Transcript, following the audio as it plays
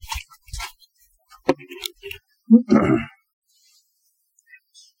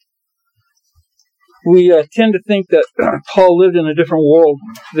We tend to think that Paul lived in a different world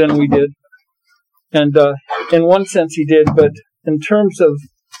than we did. And in one sense he did, but in terms of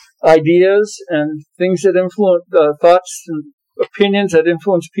ideas and things that influence thoughts and opinions that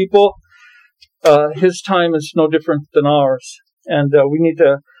influence people, his time is no different than ours. And we need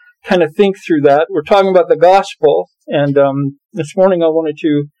to kind of think through that. We're talking about the gospel, and this morning I wanted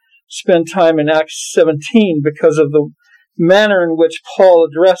to spend time in Acts 17 because of the manner in which Paul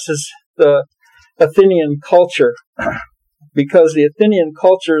addresses the Athenian culture, because the Athenian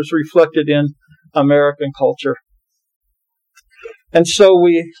culture is reflected in American culture. And so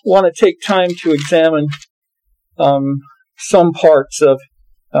we want to take time to examine some parts of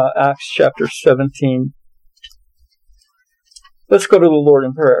Acts chapter 17. Let's go to the Lord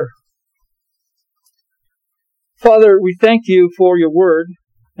in prayer. Father, we thank you for your word,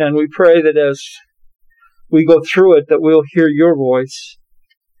 and we pray that as we go through it, that we'll hear your voice,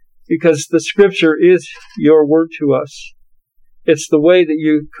 because the scripture is your word to us. It's the way that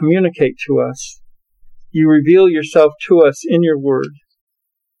you communicate to us. You reveal yourself to us in your word.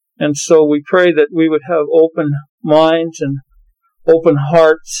 And so we pray that we would have open minds and open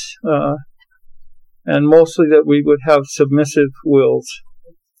hearts, and mostly that we would have submissive wills.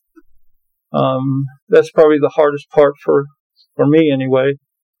 That's probably the hardest part for me anyway,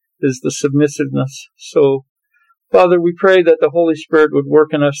 is the submissiveness. So, Father, we pray that the Holy Spirit would work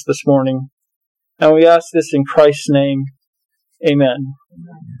in us this morning. And we ask this in Christ's name. Amen.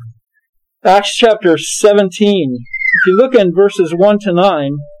 Acts chapter 17. If you look in verses 1 to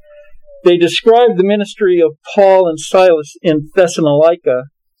 9, they describe the ministry of Paul and Silas in Thessalonica.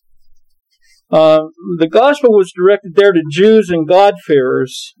 The gospel was directed there to Jews and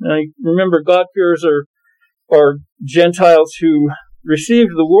God-fearers. Remember, God-fearers are Gentiles who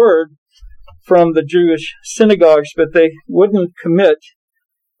received the word from the Jewish synagogues, but they wouldn't commit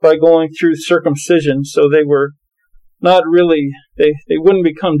by going through circumcision, so they were not really, they wouldn't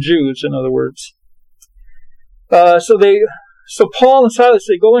become Jews, in other words. So Paul and Silas,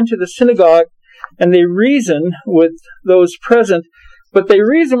 they go into the synagogue and they reason with those present, but they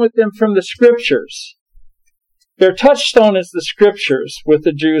reason with them from the scriptures. Their touchstone is the scriptures with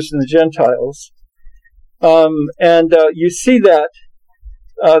the Jews and the Gentiles. You see that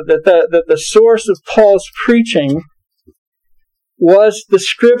the source of Paul's preaching was the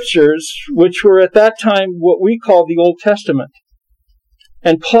scriptures, which were at that time what we call the Old Testament.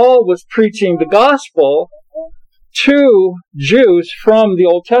 And Paul was preaching the gospel to Jews from the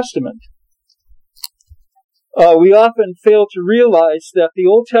Old Testament. We often fail to realize that the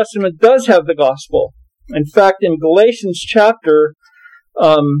Old Testament does have the gospel. In fact, in Galatians chapter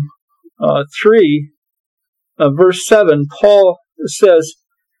 3, verse 7, Paul says,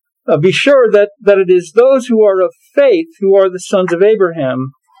 be sure that it is those who are of faith who are the sons of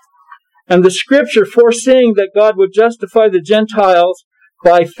Abraham. And the scripture, foreseeing that God would justify the Gentiles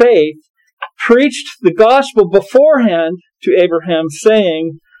by faith, preached the gospel beforehand to Abraham,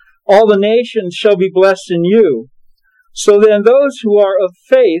 saying, all the nations shall be blessed in you. So then those who are of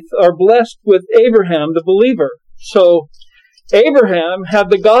faith are blessed with Abraham, the believer. So Abraham had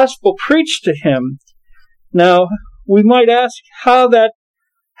the gospel preached to him. Now, we might ask how that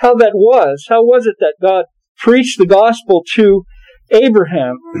was. How was it that God preached the gospel to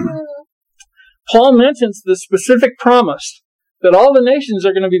Abraham? Paul mentions the specific promise that all the nations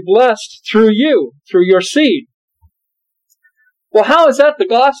are going to be blessed through you, through your seed. Well, how is that the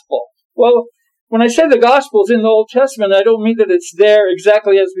gospel? Well, when I say the gospel is in the Old Testament, I don't mean that it's there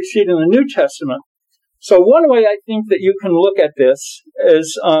exactly as we see it in the New Testament. So one way I think that you can look at this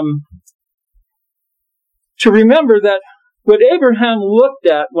is to remember that what Abraham looked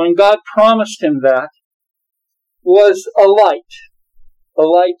at when God promised him that was a light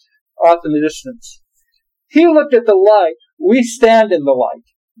off in the distance. He looked at the light. We stand in the light.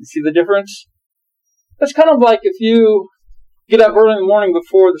 You see the difference? That's kind of like if you get up early in the morning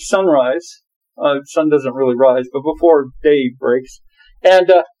before the sunrise. The sun doesn't really rise, but before day breaks.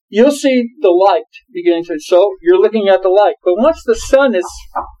 And you'll see the light beginning to... So you're looking at the light. But once the sun is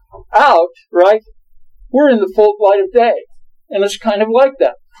out, right, we're in the full light of day. And it's kind of like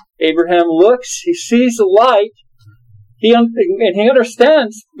that. Abraham looks, he sees the light, and he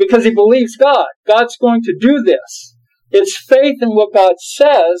understands because he believes God. God's going to do this. It's faith in what God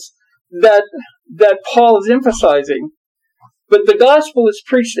says that Paul is emphasizing. But the gospel is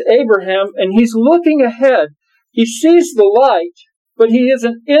preached to Abraham, and he's looking ahead. He sees the light, but he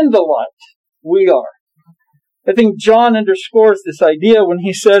isn't in the light. We are. I think John underscores this idea when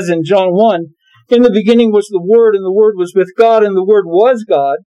he says in John 1, in the beginning was the Word, and the Word was with God, and the Word was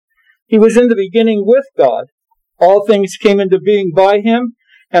God. He was in the beginning with God. All things came into being by him,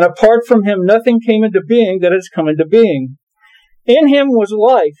 and apart from him nothing came into being that has come into being. In him was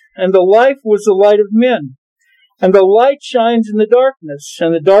life, and the life was the light of men. And the light shines in the darkness,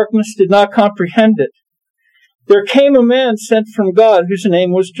 and the darkness did not comprehend it. There came a man sent from God, whose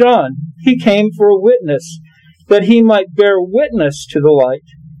name was John. He came for a witness, that he might bear witness to the light,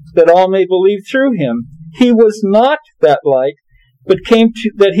 that all may believe through him. He was not that light, but came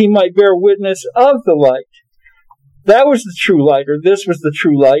that he might bear witness of the light. That was the true light, or this was the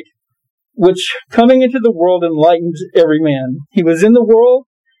true light, which coming into the world enlightens every man. He was in the world,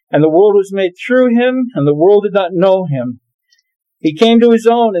 and the world was made through him, and the world did not know him. He came to his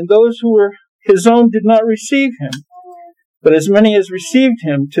own, and those who were his own did not receive him. But as many as received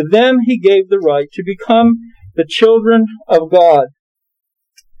him, to them he gave the right to become the children of God.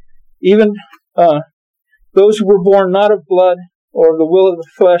 Even those who were born not of blood, or of the will of the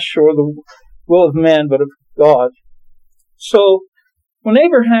flesh, or the will of man, but of God. So, when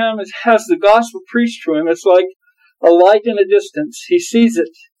Abraham has the gospel preached to him, it's like a light in a distance. He sees it,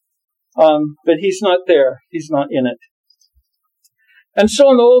 but he's not there. He's not in it. And so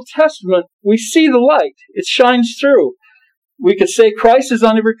in the Old Testament, we see the light. It shines through. We could say Christ is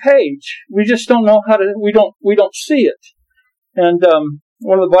on every page. We just don't know how to, we don't see it. And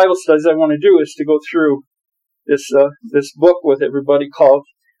one of the Bible studies I want to do is to go through this book with everybody called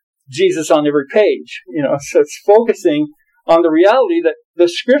Jesus on Every Page. So it's focusing on the reality that the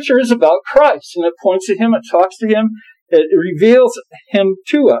Scripture is about Christ, and it points to him, it talks to him, it reveals him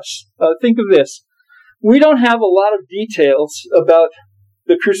to us. Think of this. We don't have a lot of details about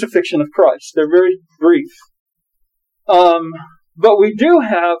the crucifixion of Christ. They're very brief. But we do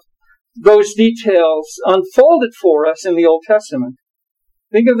have those details unfolded for us in the Old Testament.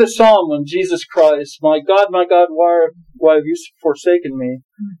 Think of the psalm when Jesus cries, my God, why have you forsaken me?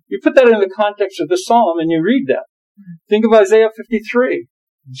 You put that in the context of the psalm and you read that. Think of Isaiah 53.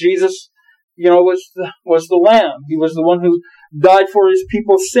 Jesus, was the Lamb. He was the one who died for his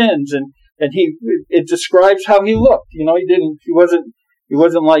people's sins, and it describes how he looked. He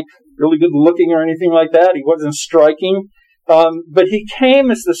wasn't like really good looking or anything like that. He wasn't striking, but he came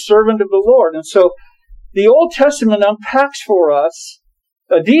as the servant of the Lord. And so the Old Testament unpacks for us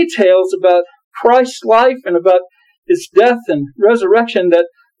details about Christ's life and about his death and resurrection that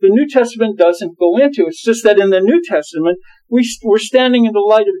the New Testament doesn't go into. It's just that in the New Testament, we're standing in the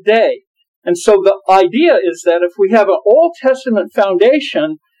light of day. And so the idea is that if we have an Old Testament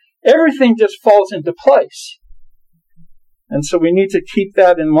foundation, everything just falls into place. And so we need to keep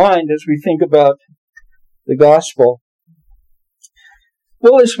that in mind as we think about the gospel.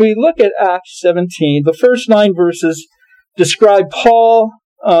 Well, as we look at Acts 17, the first 9 verses describe Paul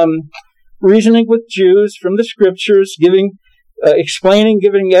reasoning with Jews from the Scriptures, giving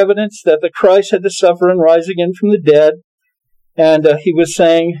evidence that the Christ had to suffer and rise again from the dead. And he was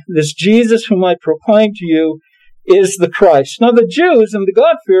saying, this Jesus whom I proclaim to you is the Christ. Now the Jews and the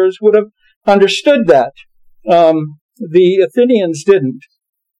God-fearers would have understood that. The Athenians didn't.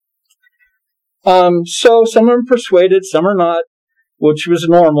 So some are persuaded, some are not, which was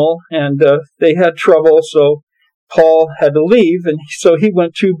normal, and they had trouble, so Paul had to leave, and so he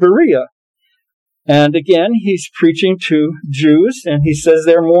went to Berea. And again, he's preaching to Jews, and he says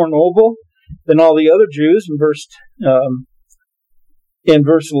they're more noble than all the other Jews in verse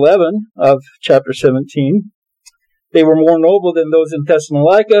 11 of chapter 17. They were more noble than those in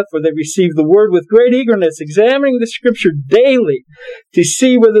Thessalonica, for they received the word with great eagerness, examining the Scripture daily to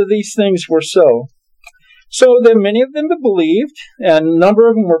see whether these things were so. So then many of them have believed, and a number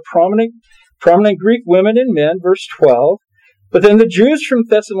of them were prominent Greek women and men, verse 12. But then the Jews from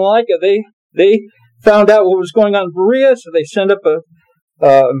Thessalonica, they found out what was going on in Berea, so they sent up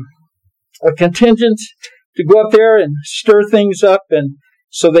a contingent to go up there and stir things up, and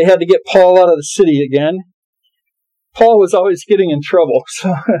so they had to get Paul out of the city again. Paul was always getting in trouble,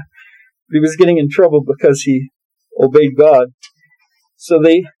 so he was getting in trouble because he obeyed God. So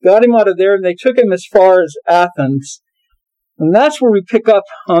they got him out of there, and they took him as far as Athens. And that's where we pick up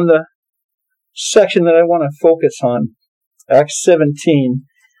on the section that I want to focus on, Acts 17,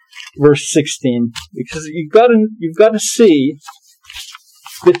 verse 16, because you've got to see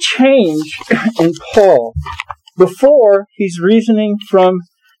the change in Paul before he's reasoning from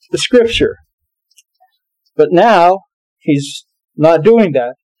the Scripture. But now he's not doing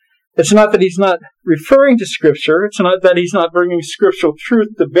that. It's not that he's not referring to Scripture. It's not that he's not bringing scriptural truth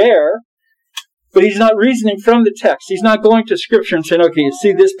to bear. But he's not reasoning from the text. He's not going to Scripture and saying, okay, you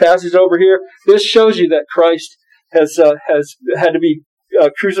see this passage over here? This shows you that Christ has had to be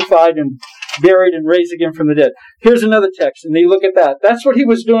crucified and buried, and raised again from the dead. Here's another text, and you look at that. That's what he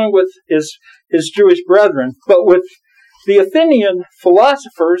was doing with his Jewish brethren. But with the Athenian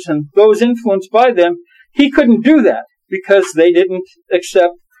philosophers and those influenced by them, he couldn't do that because they didn't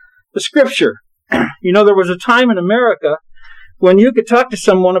accept the Scripture. You know, there was a time in America when you could talk to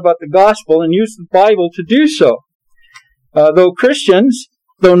someone about the gospel and use the Bible to do so.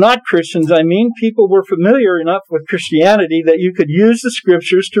 Though not Christians, people were familiar enough with Christianity that you could use the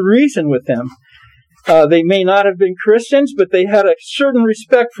Scriptures to reason with them. They may not have been Christians, but they had a certain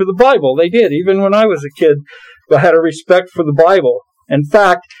respect for the Bible. They did. Even when I was a kid, I had a respect for the Bible. In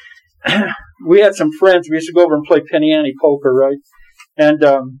fact, we had some friends. We used to go over and play penny ante poker, right? And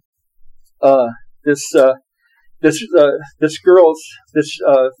this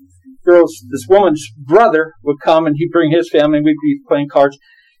woman's brother would come, and he'd bring his family, and we'd be playing cards.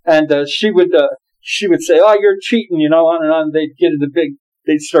 And she would say, "Oh, you're cheating," on and on.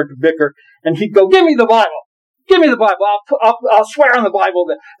 They'd start to bicker, and he'd go, "Give me the Bible. Give me the Bible. I'll swear on the Bible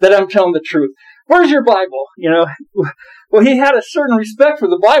that I'm telling the truth. Where's your Bible?" Well, he had a certain respect for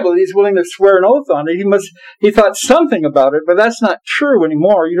the Bible that he's willing to swear an oath on it. He thought something about it, but that's not true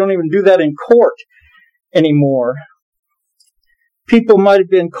anymore. You don't even do that in court anymore. People might have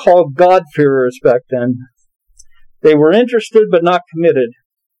been called God-fearers back then. They were interested but not committed.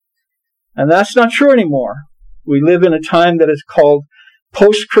 And that's not true anymore. We live in a time that is called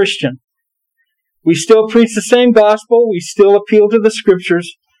post-Christian. We still preach the same gospel. We still appeal to the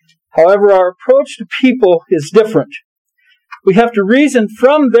Scriptures. However, our approach to people is different. We have to reason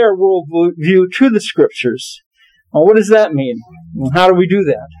from their worldview to the Scriptures. Well, what does that mean? How do we do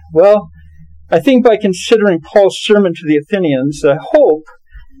that? Well, I think by considering Paul's sermon to the Athenians, I hope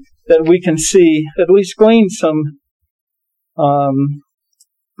that we can see, at least glean some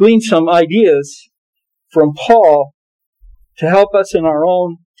ideas from Paul to help us in our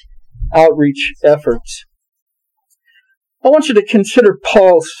own outreach efforts. I want you to consider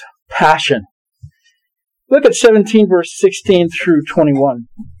Paul's passion. Look at 17 verse 16 through 21.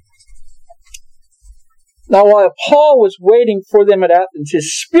 Now, while Paul was waiting for them at Athens,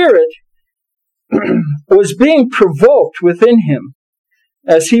 his spirit was being provoked within him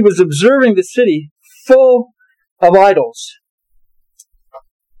as he was observing the city full of idols.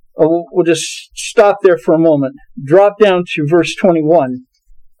 We'll just stop there for a moment. Drop down to verse 21.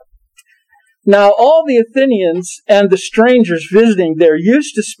 Now all the Athenians and the strangers visiting there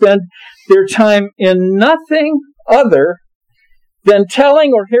used to spend their time in nothing other than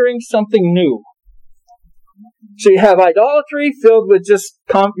telling or hearing something new. So you have idolatry filled with just,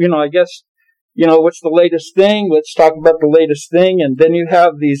 what's the latest thing? Let's talk about the latest thing. And then you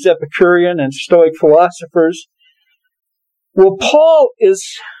have these Epicurean and Stoic philosophers. Well, Paul is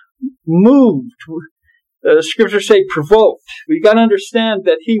moved. The scriptures say provoked. We've got to understand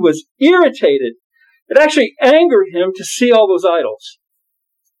that he was irritated. It actually angered him to see all those idols.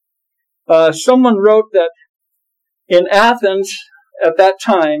 Someone wrote that in Athens at that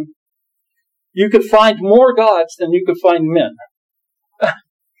time, you could find more gods than you could find men.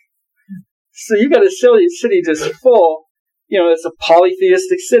 So you got a city just full, it's a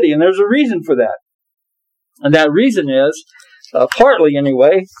polytheistic city, and there's a reason for that. And that reason is, partly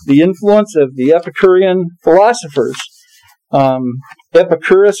anyway, the influence of the Epicurean philosophers.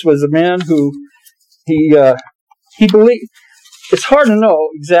 Epicurus was a man who he believed. It's hard to know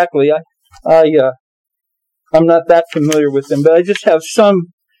exactly. I'm not that familiar with him, but I just have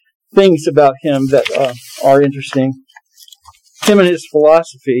some things about him that are interesting. Him and his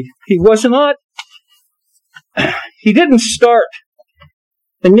philosophy. He didn't start,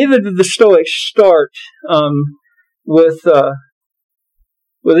 and neither did the Stoics start with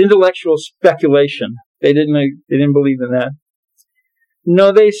intellectual speculation. They didn't believe in that.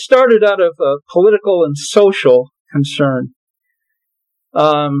 No, they started out of a political and social concern.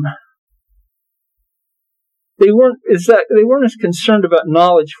 They weren't as concerned about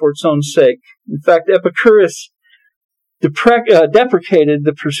knowledge for its own sake. In fact, Epicurus deprecated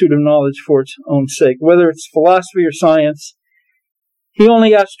the pursuit of knowledge for its own sake, whether it's philosophy or science. He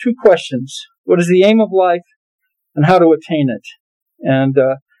only asked two questions: what is the aim of life, and how to attain it? And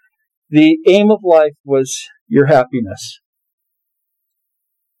the aim of life was your happiness.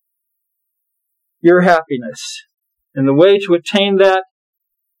 Your happiness. And the way to attain that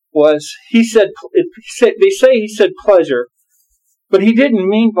was, he said pleasure, but he didn't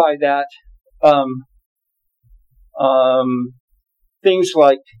mean by that things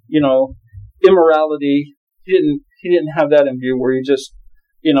like, immorality. He didn't have that in view, where you just,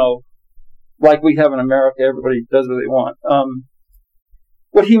 like we have in America, everybody does what they want.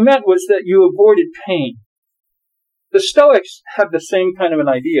 What he meant was that you avoided pain. The Stoics had the same kind of an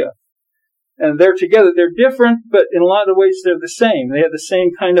idea. and they're together. They're different, but in a lot of ways they're the same. They have the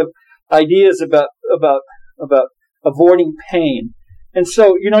same kind of ideas about avoiding pain. And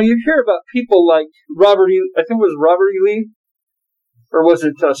so, you hear about people like Robert E. Lee, or was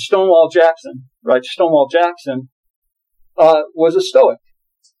it Stonewall Jackson? Right, Stonewall Jackson was a Stoic.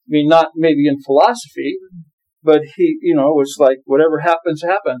 I mean, not maybe in philosophy, but he, was like, whatever happens,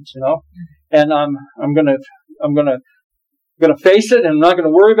 happens. And I'm gonna face it, and I'm not gonna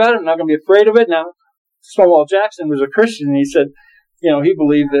worry about it. I'm not gonna be afraid of it. Now, Stonewall Jackson was a Christian, and he said, he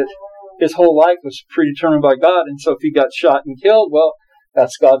believed that his whole life was predetermined by God, and so if he got shot and killed, well,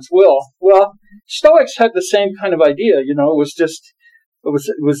 that's God's will. Well, Stoics had the same kind of idea. It was just, it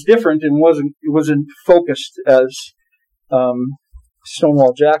was different and wasn't focused as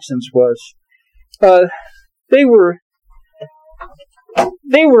Stonewall Jackson's was. They were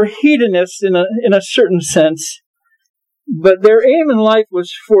hedonists in a certain sense, but their aim in life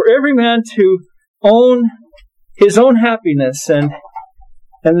was for every man to own his own happiness, and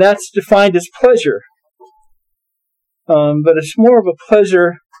that's defined as pleasure. But it's more of a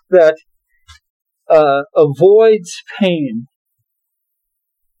pleasure that avoids pain.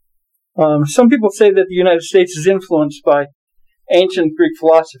 Some people say that the United States is influenced by ancient Greek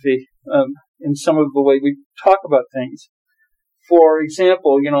philosophy in some of the way we talk about things. For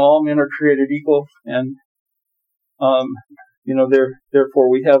example, all men are created equal, and therefore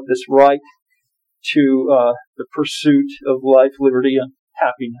we have this right to the pursuit of life, liberty, and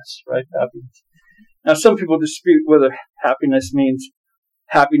happiness. Right, happiness. Now, some people dispute whether happiness means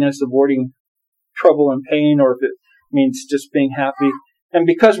happiness avoiding trouble and pain, or if it means just being happy. And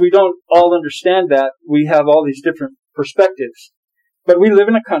because we don't all understand that, we have all these different perspectives. But we live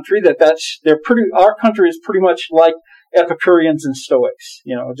in a country our country is pretty much like Epicureans and Stoics.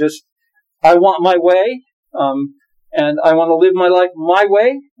 Just, I want my way, and I want to live my life my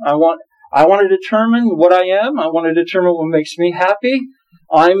way. I want to determine what I am. I want to determine what makes me happy.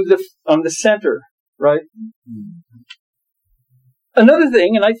 I'm the center, right? Another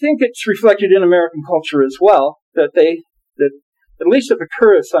thing, and I think it's reflected in American culture as well, that at least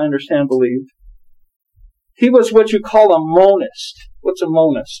Epicurus, I understand, believed. He was what you call a monist. What's a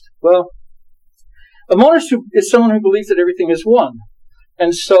monist? Well, a monist is someone who believes that everything is one.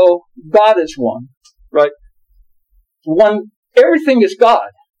 And so God is one, right? Everything is God.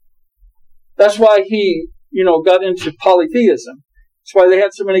 That's why he, got into polytheism. That's why they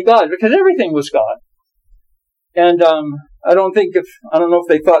had so many gods, because everything was God. And I don't know if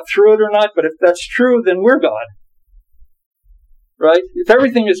they thought through it or not, but if that's true, then we're God. Right? If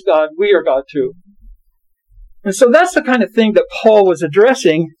everything is God, we are God too. And so that's the kind of thing that Paul was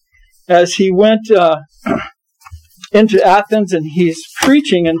addressing as he went into Athens and he's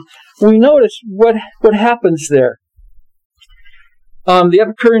preaching. And we notice what happens there. The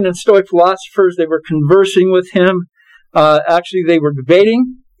Epicurean and Stoic philosophers, they were conversing with him. Actually, they were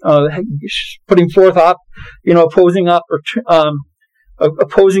debating, putting forth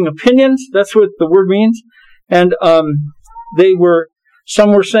opposing opinions. That's what the word means. And we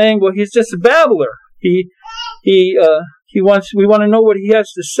want to know what he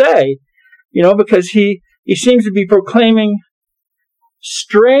has to say, because he seems to be proclaiming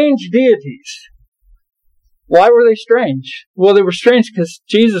strange deities. Why were they strange? Well, they were strange because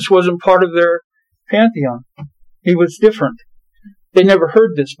Jesus wasn't part of their pantheon. He was different. They never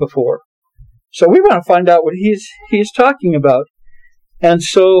heard this before. So we want to find out what he's talking about. And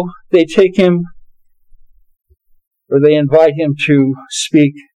so they invite him to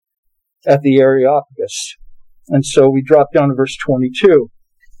speak at the Areopagus. And so we drop down to verse 22.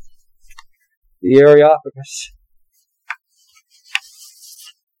 The Areopagus.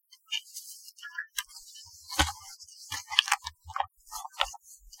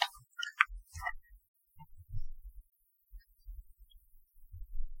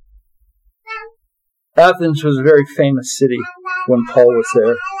 Athens was a very famous city when Paul was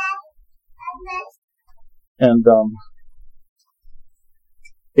there. And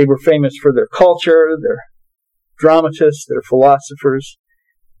they were famous for their culture, their dramatists, their philosophers.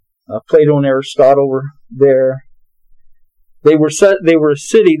 Plato and Aristotle were there. They were a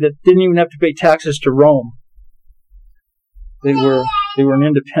city that didn't even have to pay taxes to Rome. They were an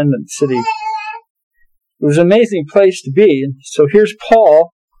independent city. It was an amazing place to be. And so here's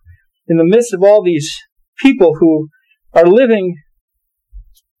Paul in the midst of all these people who are living,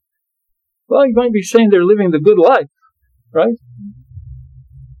 well, you might be saying they're living the good life, right?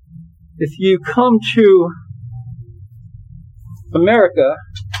 If you come to America,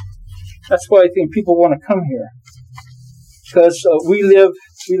 that's why I think people want to come here. Because we live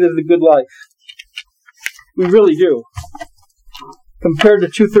the good life. We really do. compared to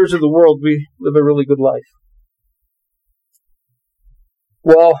 2/3 of the world, we live a really good life.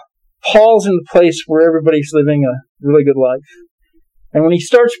 Well, Paul's in the place where everybody's living a really good life. And when he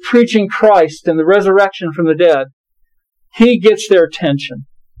starts preaching Christ and the resurrection from the dead, he gets their attention.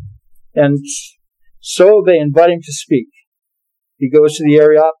 And so they invite him to speak. He goes to the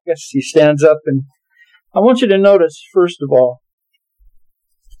Areopagus, he stands up, and I want you to notice, first of all,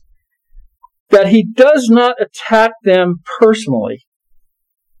 that he does not attack them personally.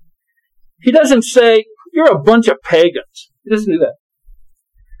 He doesn't say, "You're a bunch of pagans." He doesn't do that.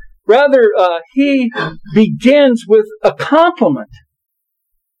 Rather, he begins with a compliment.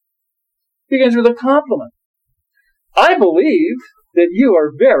 Begins with a compliment. "I believe that you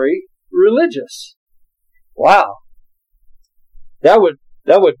are very religious." Wow. That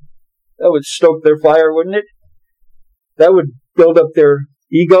would stoke their fire, wouldn't it? That would build up their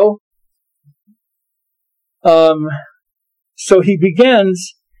ego. So he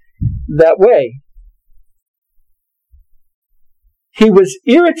begins that way. He was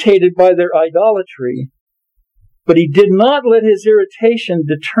irritated by their idolatry, but he did not let his irritation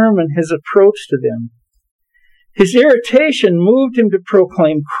determine his approach to them. His irritation moved him to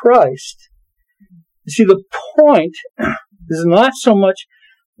proclaim Christ. You see, the point is not so much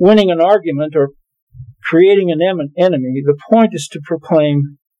winning an argument or creating an enemy. The point is to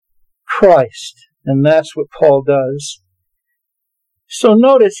proclaim Christ, and that's what Paul does. So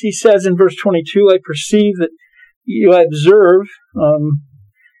notice he says in verse 22, "I perceive that you observe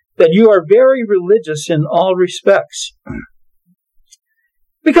that you are very religious in all respects."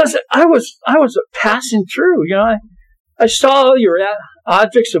 Because I was passing through, I saw your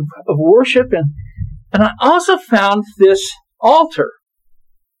objects of worship, and I also found this altar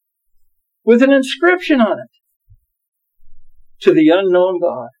with an inscription on it, "To the unknown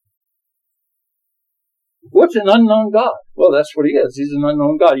God." What's an unknown God? Well, that's what he is. He's an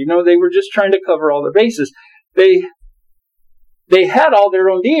unknown God. They were just trying to cover all their bases. They had all their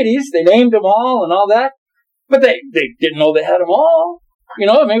own deities. They named them all and all that. But they didn't know they had them all.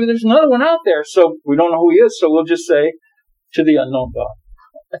 Maybe there's another one out there. So we don't know who he is. So we'll just say, "To the unknown God."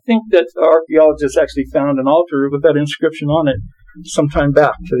 I think that archaeologists actually found an altar with that inscription on it sometime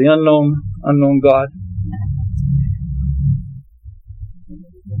back. "To the unknown God."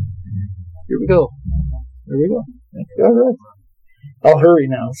 Here we go. All right. I'll hurry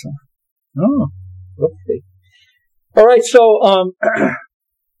now. Okay. All right. So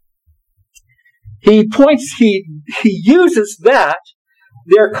he uses that,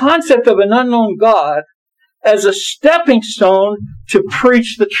 their concept of an unknown God, as a stepping stone to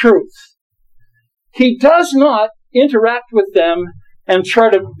preach the truth. He does not interact with them and try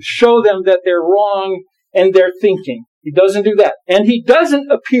to show them that they're wrong in their thinking. He doesn't do that. And he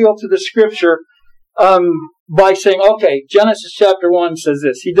doesn't appeal to the scripture by saying, "Okay, Genesis chapter 1 says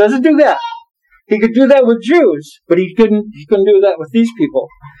this." He doesn't do that. He could do that with Jews, but he couldn't do that with these people.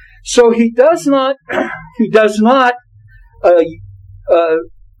 So he does not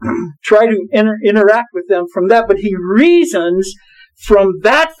try to interact with them from that, but he reasons from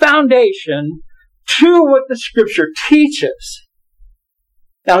that foundation to what the scripture teaches.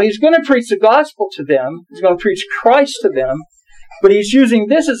 Now, he's going to preach the gospel to them. He's going to preach Christ to them, but he's using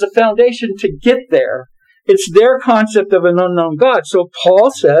this as a foundation to get there. It's their concept of an unknown God. So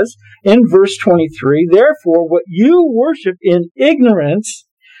Paul says in verse 23, "Therefore, what you worship in ignorance,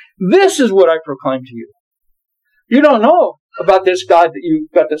 this is what I proclaim to you." You don't know about this God that you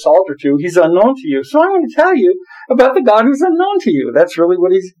got this altar to. He's unknown to you. So I'm going to tell you about the God who's unknown to you. That's really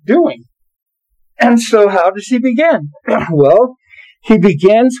what he's doing. And so how does he begin? Well, he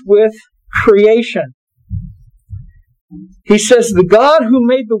begins with creation. He says, "The God who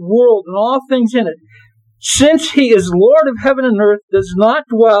made the world and all things in it, since he is Lord of heaven and earth, does not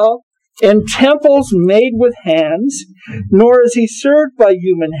dwell in temples made with hands, nor is he served by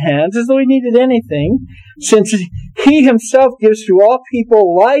human hands as though he needed anything, since he himself gives to all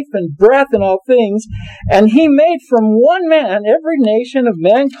people life and breath and all things, and he made from one man every nation of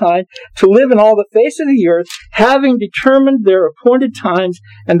mankind to live in all the face of the earth, having determined their appointed times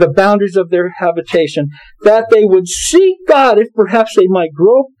and the boundaries of their habitation, that they would seek God if perhaps they might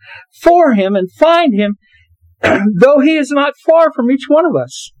grope for him and find him, though he is not far from each one of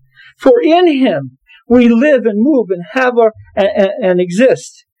us. For in him we live and move and have and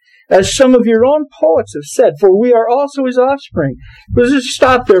exist. As some of your own poets have said, for we are also his offspring. Let's just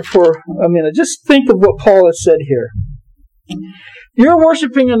stop there for a minute. Just think of what Paul has said here. You're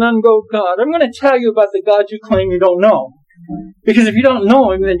worshiping an unknown God. I'm going to tell you about the God you claim you don't know. Because if you don't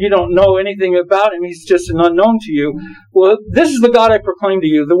know him, then you don't know anything about him. He's just an unknown to you. Well, this is the God I proclaim to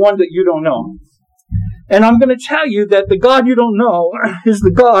you, the one that you don't know. And I'm going to tell you that the God you don't know is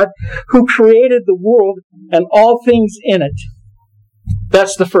the God who created the world and all things in it.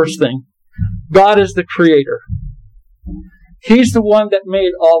 That's the first thing. God is the creator. He's the one that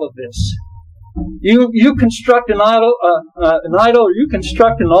made all of this. You construct an idol, or you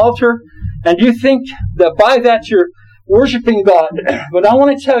construct an altar, and you think that by that you're worshiping God. But I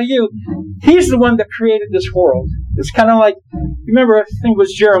want to tell you, He's the one that created this world. It's kind of like, you remember, I think it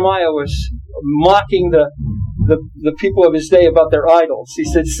was Jeremiah was mocking the people of his day about their idols. He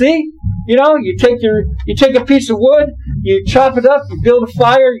said, see, you take a piece of wood, you chop it up, you build a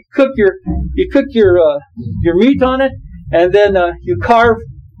fire, you cook your meat on it, and then you carve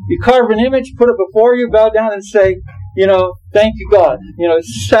an image, put it before you, bow down and say, thank you, God. It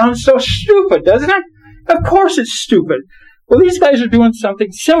sounds so stupid, doesn't it? Of course it's stupid. Well, these guys are doing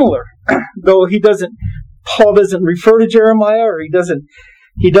something similar, though Paul doesn't refer to Jeremiah, or he doesn't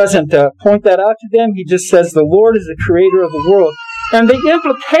point that out to them. He just says the Lord is the creator of the world. And the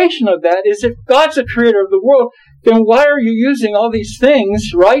implication of that is, if God's the creator of the world, then why are you using all these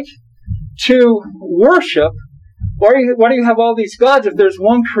things, right, to worship? Why do you have all these gods if there's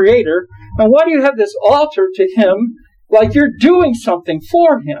one creator? And why do you have this altar to Him like you're doing something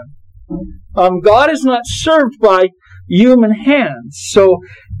for Him? God is not served by human hands.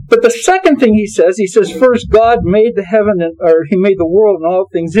 But the second thing he says, first, God made He made the world and all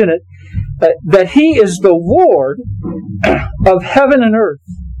things in it, that He is the Lord of heaven and earth.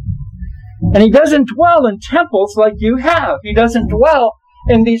 And He doesn't dwell in temples like you have. He doesn't dwell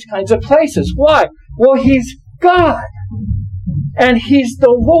in these kinds of places. Why? Well, He's God. And He's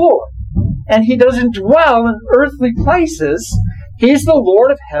the Lord. And He doesn't dwell in earthly places. He's the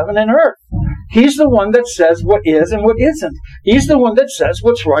Lord of heaven and earth. He's the one that says what is and what isn't. He's the one that says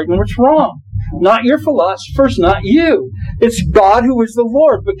what's right and what's wrong. Not your philosophers, not you. It's God who is the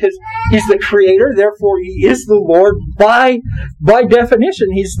Lord, because He's the creator, therefore He is the Lord. By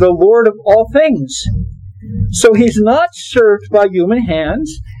definition, He's the Lord of all things. So He's not served by human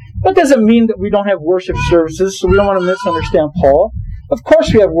hands. That doesn't mean that we don't have worship services, so we don't want to misunderstand Paul. Of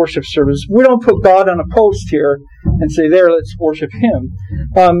course we have worship service. We don't put God on a post here and say, there, let's worship Him.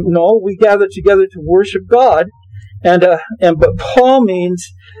 No, we gather together to worship God. But Paul means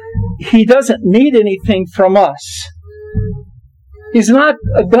He doesn't need anything from us. He's not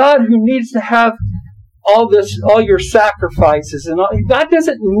a God who needs to have all your sacrifices and all. God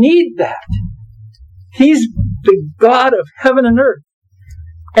doesn't need that. He's the God of heaven and earth.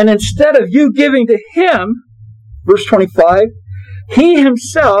 And instead of you giving to Him, verse 25, He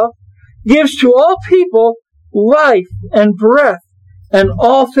Himself gives to all people life and breath and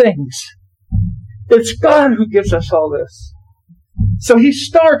all things. It's God who gives us all this. So He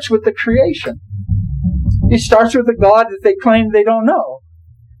starts with the creation. He starts with the God that they claim they don't know.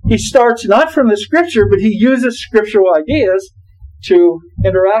 He starts not from the Scripture, but He uses scriptural ideas to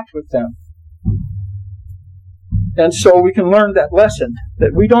interact with them. And so we can learn that lesson,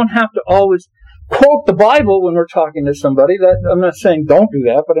 that we don't have to always quote the Bible when we're talking to somebody. I'm not saying don't do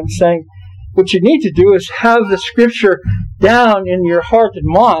that, but I'm saying what you need to do is have the Scripture down in your heart and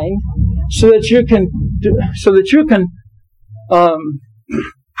mind, so that you can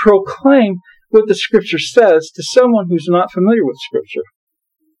proclaim what the Scripture says to someone who's not familiar with Scripture.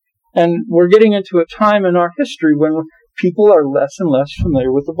 And we're getting into a time in our history when people are less and less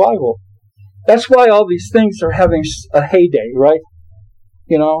familiar with the Bible. That's why all these things are having a heyday, right?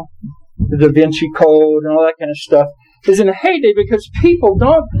 The Da Vinci Code and all that kind of stuff is in a heyday because people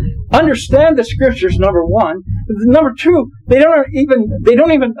don't understand the Scriptures, number one. Number two, they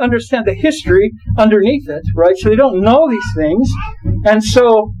don't even understand the history underneath it, right? So they don't know these things. And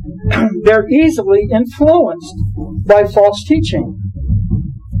so they're easily influenced by false teaching.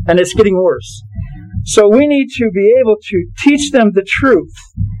 And it's getting worse. So we need to be able to teach them the truth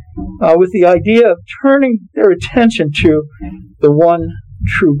with the idea of turning their attention to the one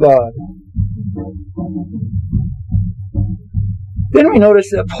true God. Then we notice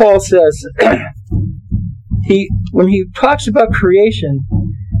that Paul says, when he talks about creation,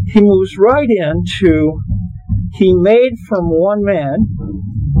 he moves right into, He made from one man,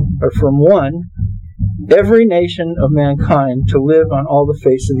 or from one, every nation of mankind to live on all the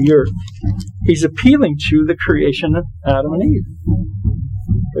face of the earth. He's appealing to the creation of Adam and Eve.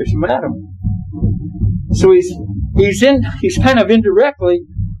 Creation of Adam. So he's kind of indirectly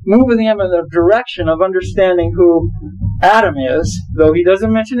moving them in the direction of understanding who Adam is, though he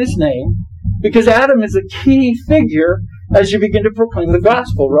doesn't mention his name, because Adam is a key figure as you begin to proclaim the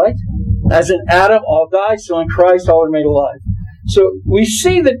gospel, right? As in Adam all died, so in Christ all are made alive. So we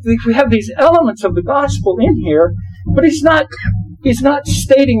see that we have these elements of the gospel in here, but he's not he's not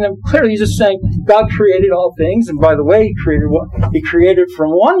stating them clearly. He's just saying God created all things, and by the way, He created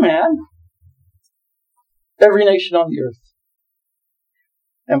from one man every nation on the earth.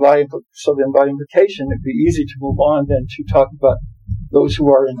 And by implication, it'd be easy to move on then to talk about those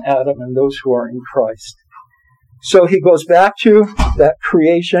who are in Adam and those who are in Christ. So he goes back to that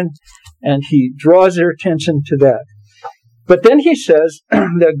creation and he draws their attention to that. But then he says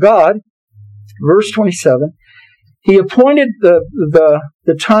that God, verse 27, He appointed the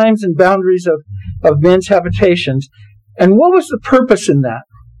times and boundaries of men's habitations. And what was the purpose in that?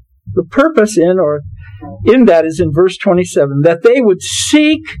 The purpose in that is in verse 27, that they would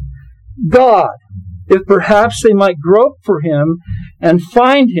seek God, if perhaps they might grope for Him and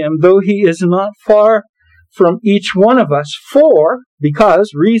find Him, though He is not far from each one of us.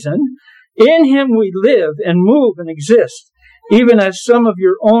 Because, in Him we live and move and exist, even as some of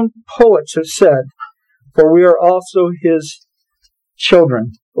your own poets have said, for we are also His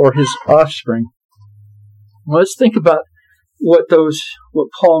children, or His offspring. Well, let's think about what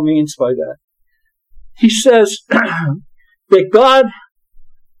Paul means by that. He says that God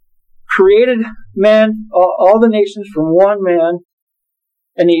created man, all the nations from one man,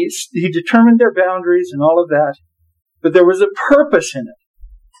 and he determined their boundaries and all of that. But there was a purpose in it,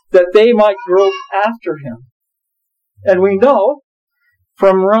 that they might grope after Him. And we know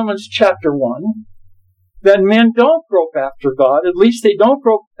from Romans chapter 1 that men don't grope after God. At least they don't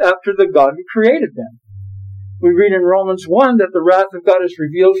grope after the God who created them. We read in Romans 1 that the wrath of God is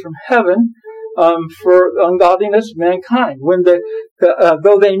revealed from heaven for ungodliness of mankind. When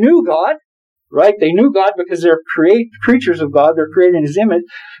though they knew God, right? They knew God because they're creatures of God. They're created in His image.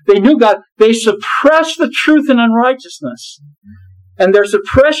 They knew God. They suppressed the truth in unrighteousness. And their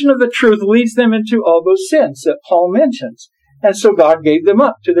suppression of the truth leads them into all those sins that Paul mentions. And so God gave them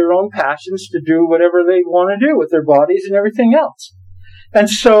up to their own passions to do whatever they want to do with their bodies and everything else. And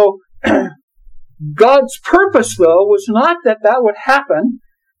so God's purpose, though, was not that would happen.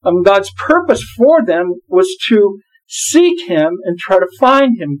 God's purpose for them was to seek Him and try to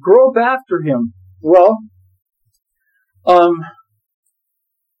find Him, grope after Him. Well,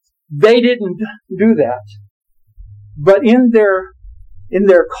 they didn't do that. But in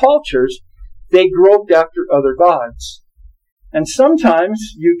their cultures, they groped after other gods. And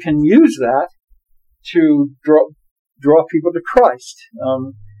sometimes you can use that to draw people to Christ.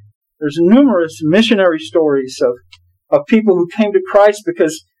 There's numerous missionary stories of people who came to Christ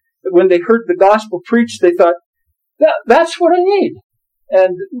because when they heard the gospel preached, they thought, that's what I need.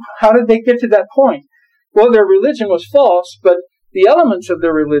 And how did they get to that point? Well, their religion was false, but the elements of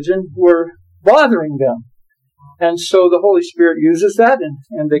their religion were bothering them. And so the Holy Spirit uses that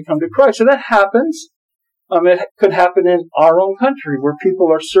and they come to Christ. So that happens. It could happen in our own country where people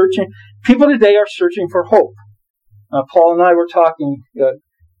today are searching for hope. Paul and I were talking,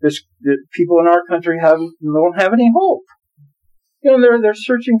 people in our country don't have any hope. They're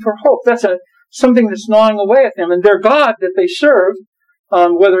searching for hope. That's something that's gnawing away at them. And their God that they serve,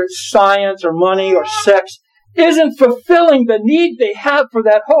 whether it's science or money or sex, isn't fulfilling the need they have for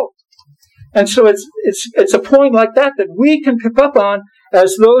that hope. And so it's a point like that we can pick up on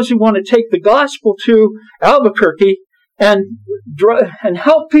as those who want to take the gospel to Albuquerque and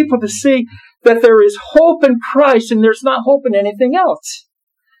help people to see that there is hope in Christ and there's not hope in anything else.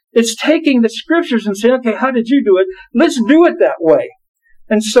 It's taking the scriptures and saying, okay, how did you do it? Let's do it that way.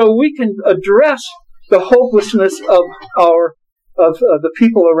 And so we can address the hopelessness of the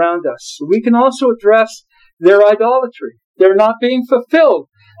people around us. We can also address their idolatry. They're not being fulfilled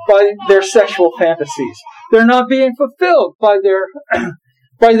by their sexual fantasies. They're not being fulfilled by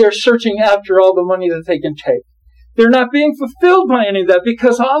their searching after all the money that they can take. They're not being fulfilled by any of that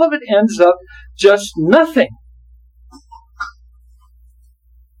because all of it ends up just nothing.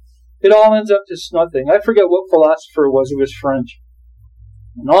 It all ends up just nothing. I forget what philosopher it was. He was French.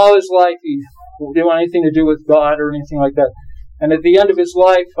 And all his life, he didn't want anything to do with God or anything like that. And at the end of his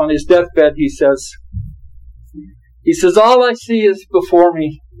life, on his deathbed, he says, all I see is before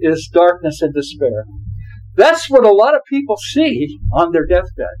me is darkness and despair. That's what a lot of people see on their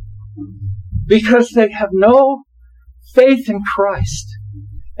deathbed. Because they have no faith in Christ.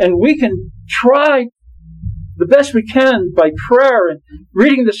 And we can try the best we can by prayer and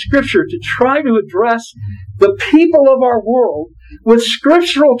reading the Scripture to try to address the people of our world with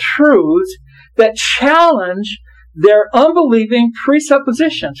scriptural truths that challenge their unbelieving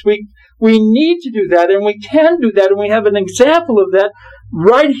presuppositions. We need to do that, and we can do that, and we have an example of that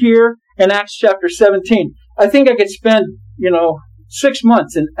right here in Acts chapter 17. I think I could spend, 6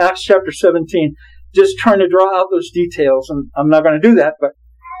 months in Acts chapter 17 just trying to draw out those details, and I'm not going to do that, but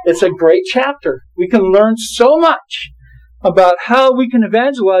it's a great chapter. We can learn so much about how we can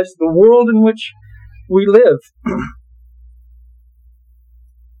evangelize the world in which we live.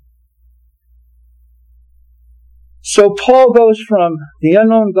 So Paul goes from the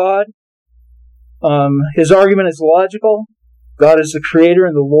unknown God. His argument is logical. God is the Creator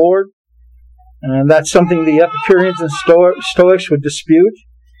and the Lord. And that's something the Epicureans and Stoics would dispute.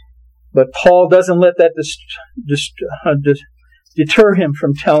 But Paul doesn't let that deter him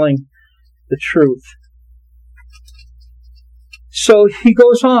from telling the truth. So he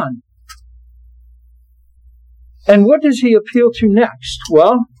goes on. And what does he appeal to next?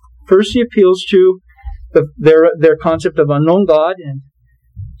 Well, first he appeals to their concept of unknown God, and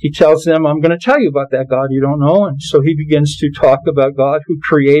he tells them, I'm going to tell you about that God you don't know. And so he begins to talk about God who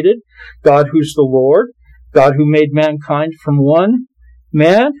created, God who's the Lord, God who made mankind from one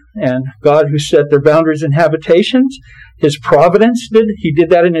man, and God who set their boundaries and habitations. His providence he did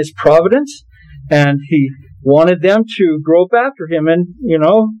that in his providence, and he wanted them to grope after him. And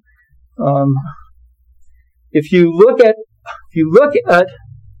if you look at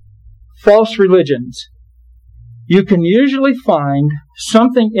false religions, you can usually find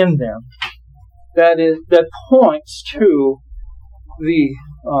something in them that points to the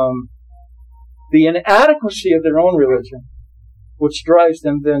inadequacy of their own religion, which drives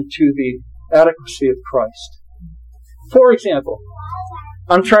them then to the adequacy of Christ. For example,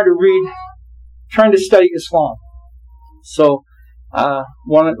 I'm trying to study Islam. So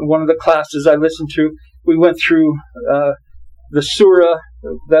one of the classes I listened to, we went through the surah.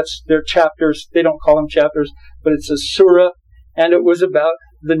 That's their chapters. They don't call them chapters, but it's a surah, and it was about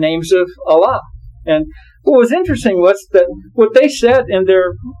the names of Allah. And what was interesting was that what they said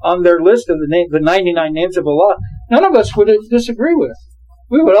on their list of the 99 names of Allah, none of us would disagree with.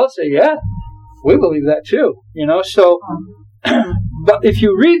 We would all say, yeah, we believe that too. So, but if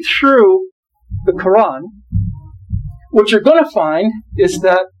you read through the Quran, what you're going to find is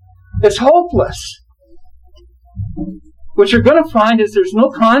that it's hopeless. What you're going to find is there's no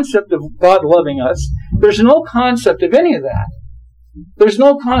concept of God loving us. There's no concept of any of that. There's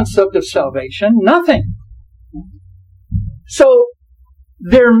no concept of salvation. Nothing. So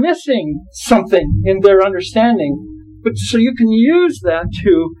they're missing something in their understanding. But so you can use that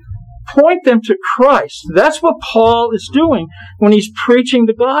to point them to Christ. That's what Paul is doing when he's preaching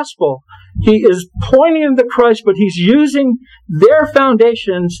the gospel. He is pointing them to Christ, but he's using their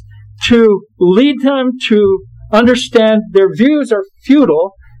foundations to lead them to understand their views are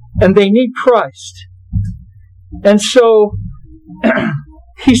futile and they need Christ. And so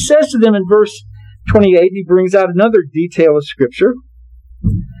he says to them in verse 28, he brings out another detail of Scripture,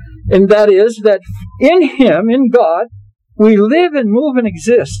 and that is that in Him, in God, we live and move and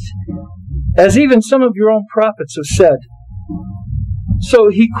exist, as even some of your own prophets have said. So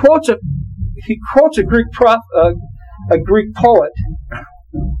he quotes a Greek poet,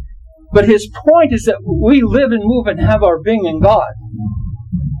 but his point is that we live and move and have our being in God.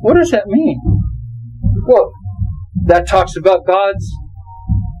 What does that mean? Well, that talks about God's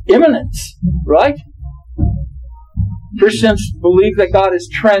immanence, right? Christians believe that God is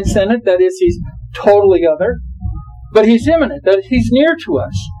transcendent, that is, He's totally other, but He's immanent, that He's near to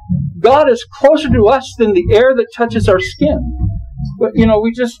us. God is closer to us than the air that touches our skin. But,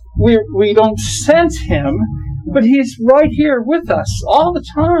 we don't sense Him, but He's right here with us all the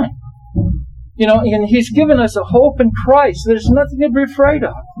time. And He's given us a hope in Christ. There's nothing to be afraid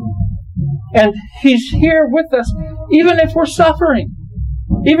of. And He's here with us, even if we're suffering.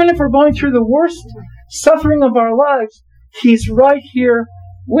 Even if we're going through the worst suffering of our lives, He's right here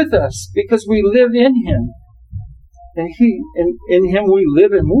with us because we live in Him. And in Him we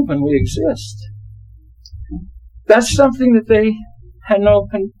live and move and we exist. That's something that they had no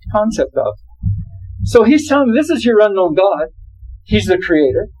concept of. So He's telling them, this is your unknown God. He's the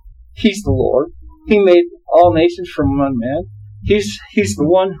Creator. He's the Lord. He made all nations from one man. He's the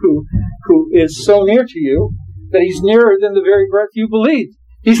one who is so near to you that He's nearer than the very breath you believe.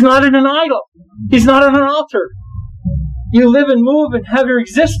 He's not in an idol. He's not on an altar. You live and move and have your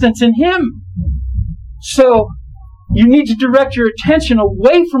existence in Him. So you need to direct your attention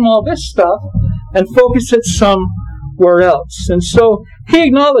away from all this stuff and focus it somewhere else. And so he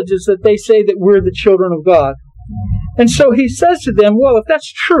acknowledges that they say that we're the children of God. And so he says to them, well, if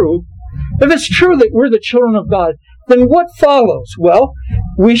that's true, if it's true that we're the children of God, then what follows? Well,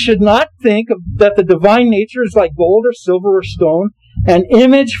 we should not think that the divine nature is like gold or silver or stone, an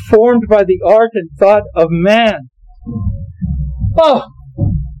image formed by the art and thought of man. Oh,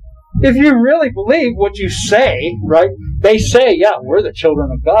 if you really believe what you say, right? They say, yeah, we're the children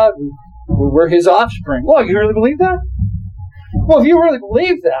of God. We're His offspring. Well, you really believe that? Well, if you really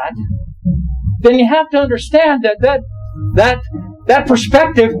believe that, then you have to understand that that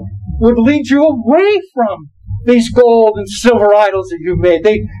perspective would lead you away from these gold and silver idols that you've made.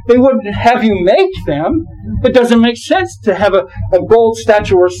 They wouldn't have you make them. It doesn't make sense to have a gold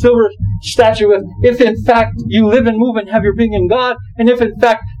statue or a silver statue if in fact you live and move and have your being in God, and if in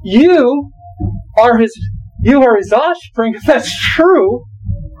fact you are His offspring. If that's true,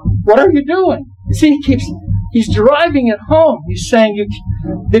 what are you doing? You see, he's driving it home. He's saying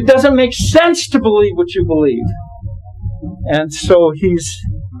it doesn't make sense to believe what you believe. And so he's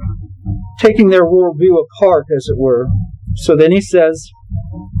taking their worldview apart, as it were. So then he says,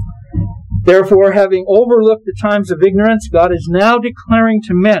 therefore, having overlooked the times of ignorance, God is now declaring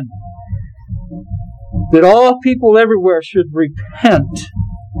to men that all people everywhere should repent,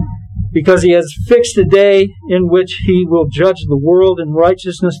 because He has fixed a day in which He will judge the world in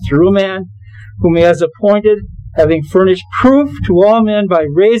righteousness through a man whom He has appointed, having furnished proof to all men by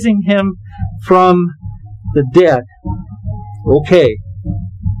raising Him from the dead. Okay.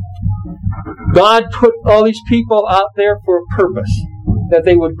 God put all these people out there for a purpose, that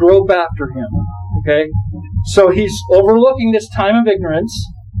they would grow after Him. Okay? So He's overlooking this time of ignorance.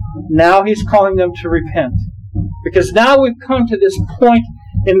 Now He's calling them to repent. Because now we've come to this point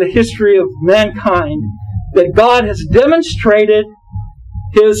in the history of mankind that God has demonstrated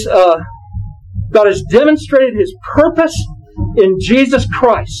His purpose in Jesus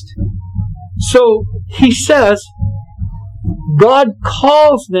Christ. So He says, God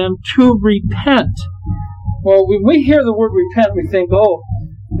calls them to repent. Well, when we hear the word repent, we think, oh,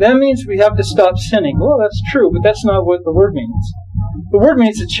 that means we have to stop sinning. Well, that's true, but that's not what the word means. The word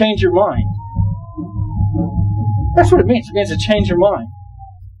means to change your mind. That's what it means. It means to change your mind.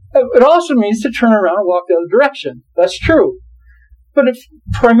 It also means to turn around and walk the other direction. That's true. But it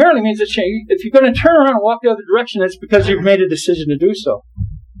primarily means to change. If you're going to turn around and walk the other direction, it's because you've made a decision to do so.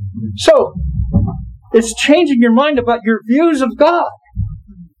 So, it's changing your mind about your views of God.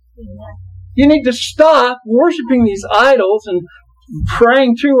 You need to stop worshiping these idols and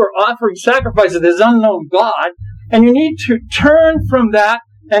praying to or offering sacrifices to this unknown God, and you need to turn from that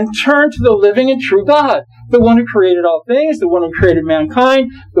and turn to the living and true God, the one who created all things, the one who created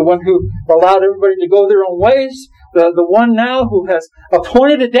mankind, the one who allowed everybody to go their own ways, the one now who has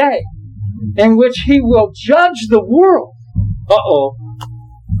appointed a day in which He will judge the world. Uh-oh.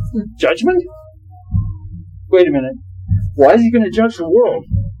 Judgment? Wait a minute. Why is He going to judge the world?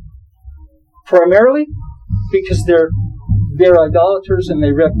 Primarily because they're idolaters and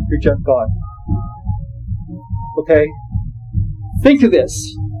they reject God. Okay? Think of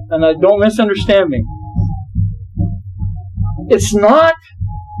this, and don't misunderstand me. It's not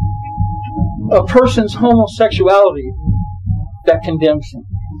a person's homosexuality that condemns him.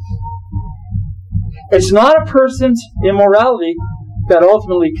 It's not a person's immorality that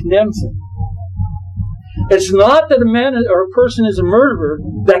ultimately condemns him. It's not that a man or a person is a murderer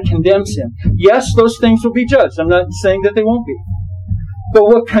that condemns him. Yes, those things will be judged. I'm not saying that they won't be. But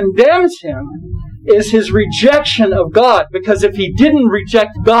what condemns him is his rejection of God, because if he didn't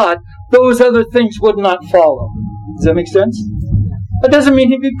reject God, those other things would not follow. Does that make sense? That doesn't mean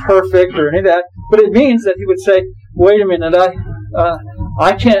he'd be perfect or any of that, but it means that he would say, wait a minute,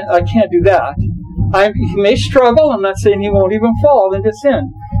 I can't do that. He may struggle. I'm not saying he won't even fall into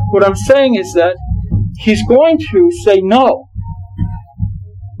sin. What I'm saying is that he's going to say, no,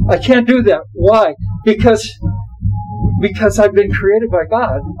 I can't do that. Why? Because I've been created by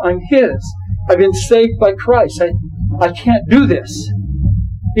God. I'm His. I've been saved by Christ. I can't do this.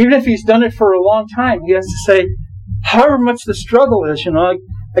 Even if he's done it for a long time, he has to say, however much the struggle is,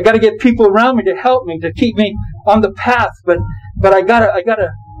 I got to get people around me to help me, to keep me on the path, but I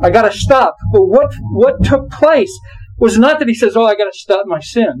gotta stop. But what took place was not that he says, oh, I gotta stop my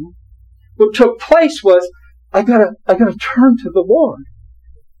sin. What took place was, I gotta turn to the Lord.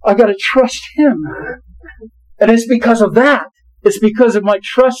 I gotta trust Him. And it's because of that. It's because of my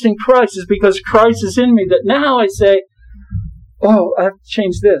trust in Christ. It's because Christ is in me that now I say, oh, I have to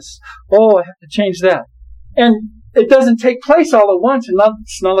change this. Oh, I have to change that. And it doesn't take place all at once. And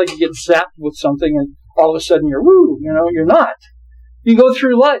it's not like you get zapped with something and all of a sudden you're, you're not. You go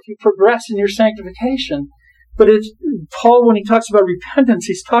through life. You progress in your sanctification. But Paul, when he talks about repentance,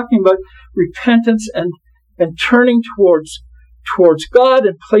 he's talking about repentance and turning towards God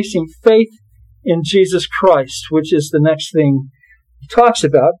and placing faith in Jesus Christ, which is the next thing he talks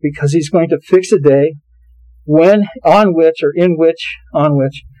about, because he's going to fix a day on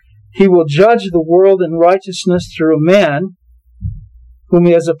which he will judge the world in righteousness through a man whom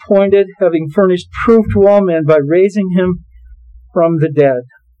he has appointed, having furnished proof to all men by raising him from the dead.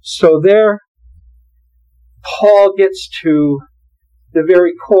 So there, Paul gets to the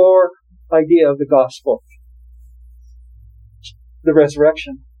very core idea of the gospel. the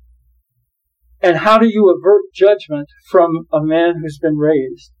resurrection. And how do you avert judgment from a man who's been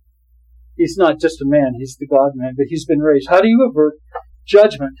raised? He's not just a man, he's the God-man, but he's been raised. How do you avert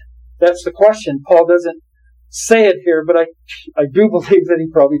judgment? That's the question. Paul doesn't say it here, but I do believe that he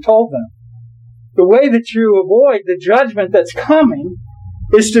probably told them. The way that you avoid the judgment that's coming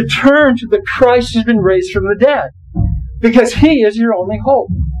is to turn to the Christ who's been raised from the dead, because he is your only hope.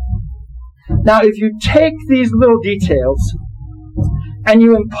 Now, if you take these little details and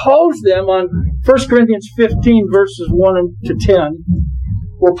you impose them on 1 Corinthians 15, verses 1 to 10,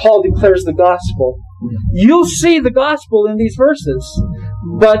 where Paul declares the gospel, you'll see the gospel in these verses,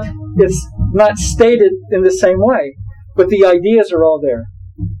 but it's not stated in the same way. But the ideas are all there.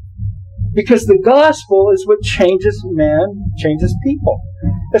 Because the gospel is what changes man, changes people.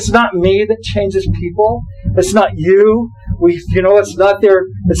 It's not me that changes people. It's not you. It's not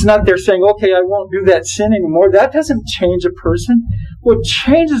there saying, okay, I won't do that sin anymore. That doesn't change a person. What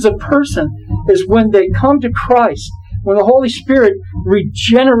changes a person is when they come to Christ, when the Holy Spirit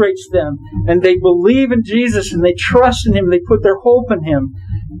regenerates them and they believe in Jesus and they trust in Him, they put their hope in Him.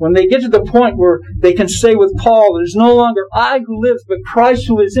 When they get to the point where they can say with Paul, there's no longer I who lives, but Christ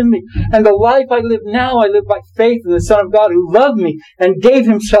who lives in me. And the life I live now, I live by faith in the Son of God who loved me and gave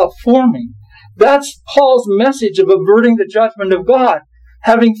Himself for me. That's Paul's message of averting the judgment of God,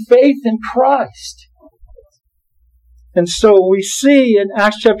 having faith in Christ. And so we see in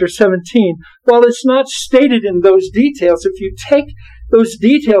Acts chapter 17, while it's not stated in those details, if you take those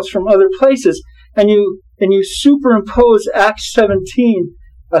details from other places and you superimpose Acts 17,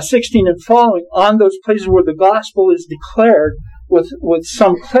 16 and following on those places where the gospel is declared with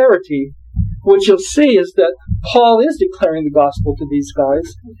some clarity, what you'll see is that Paul is declaring the gospel to these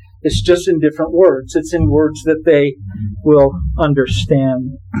guys. It's just in different words. It's in words that they will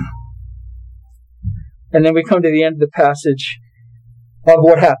understand. And then we come to the end of the passage of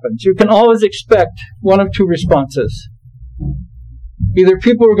what happens. You can always expect one of two responses. Either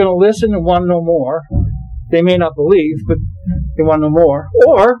people are going to listen and want to know more. They may not believe, but they want to know more.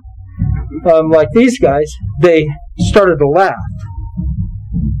 Or, like these guys, they started to laugh.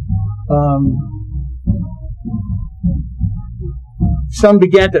 Some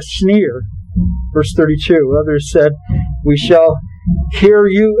began to sneer. Verse 32. Others said, we shall hear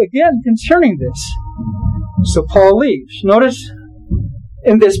you again concerning this. So Paul leaves. Notice,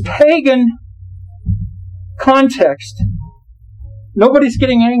 in this pagan context, nobody's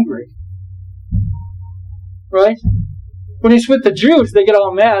getting angry. Right? When he's with the Jews, they get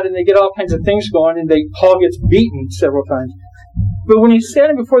all mad and they get all kinds of things going, and Paul gets beaten several times. But when he's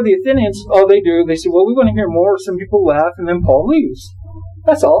standing before the Athenians, all they do, they say, well, we want to hear more. Some people laugh, and then Paul leaves.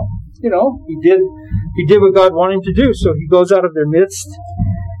 That's all. He did what God wanted him to do, so he goes out of their midst.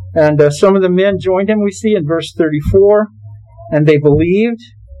 And some of the men joined him, we see in verse 34, and they believed,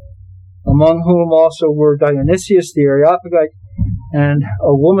 among whom also were Dionysius the Areopagite and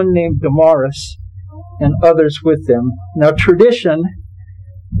a woman named Damaris, and others with them. Now the tradition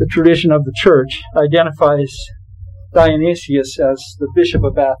of the church, identifies Dionysius as the Bishop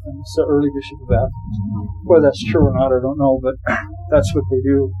of Athens, the early Bishop of Athens. Whether that's true or not, I don't know, but that's what they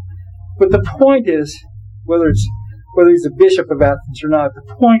do. But the point is, whether he's a Bishop of Athens or not,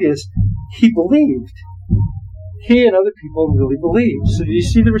 the point is, he believed. He and other people really believed. So do you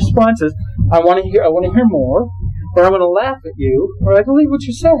see the responses? I want to hear more, or I'm going to laugh at you, or I believe what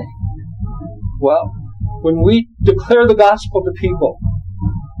you say. Well, when we declare the gospel to people,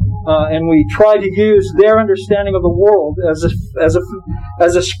 and we try to use their understanding of the world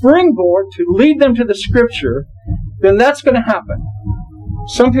as a springboard to lead them to the Scripture, then that's going to happen.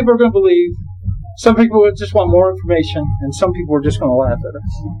 Some people are going to believe, some people just want more information, and some people are just going to laugh at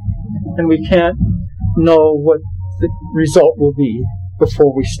us. And we can't know what the result will be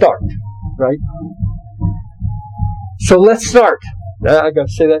before we start, right? So let's start. I got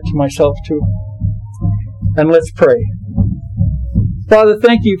to say that to myself too. And let's pray. Father,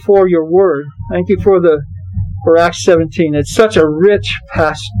 thank you for your word. Thank you for Acts 17. It's such a rich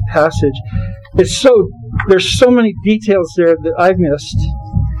passage. There's so many details there that I've missed.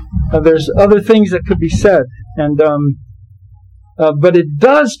 There's other things that could be said, but it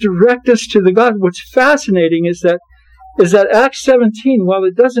does direct us to the God. What's fascinating is that Acts 17, while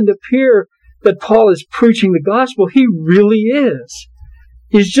it doesn't appear that Paul is preaching the gospel, he really is.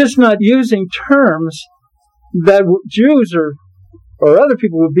 He's just not using terms that Jews or other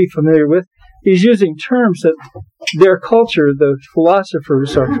people would be familiar with. He's using terms that their culture, the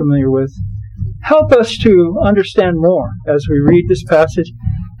philosophers, are familiar with. Help us to understand more as we read this passage.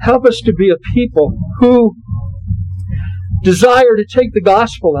 Help us to be a people who desire to take the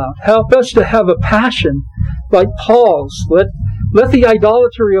gospel out. Help us to have a passion like Paul's. Let the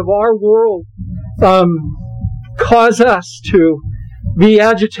idolatry of our world cause us to be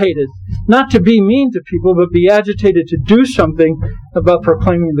agitated. Not to be mean to people, but be agitated to do something about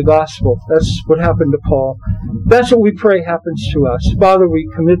proclaiming the gospel. That's what happened to Paul. That's what we pray happens to us. Father, we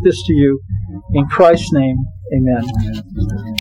commit this to you. In Christ's name, amen.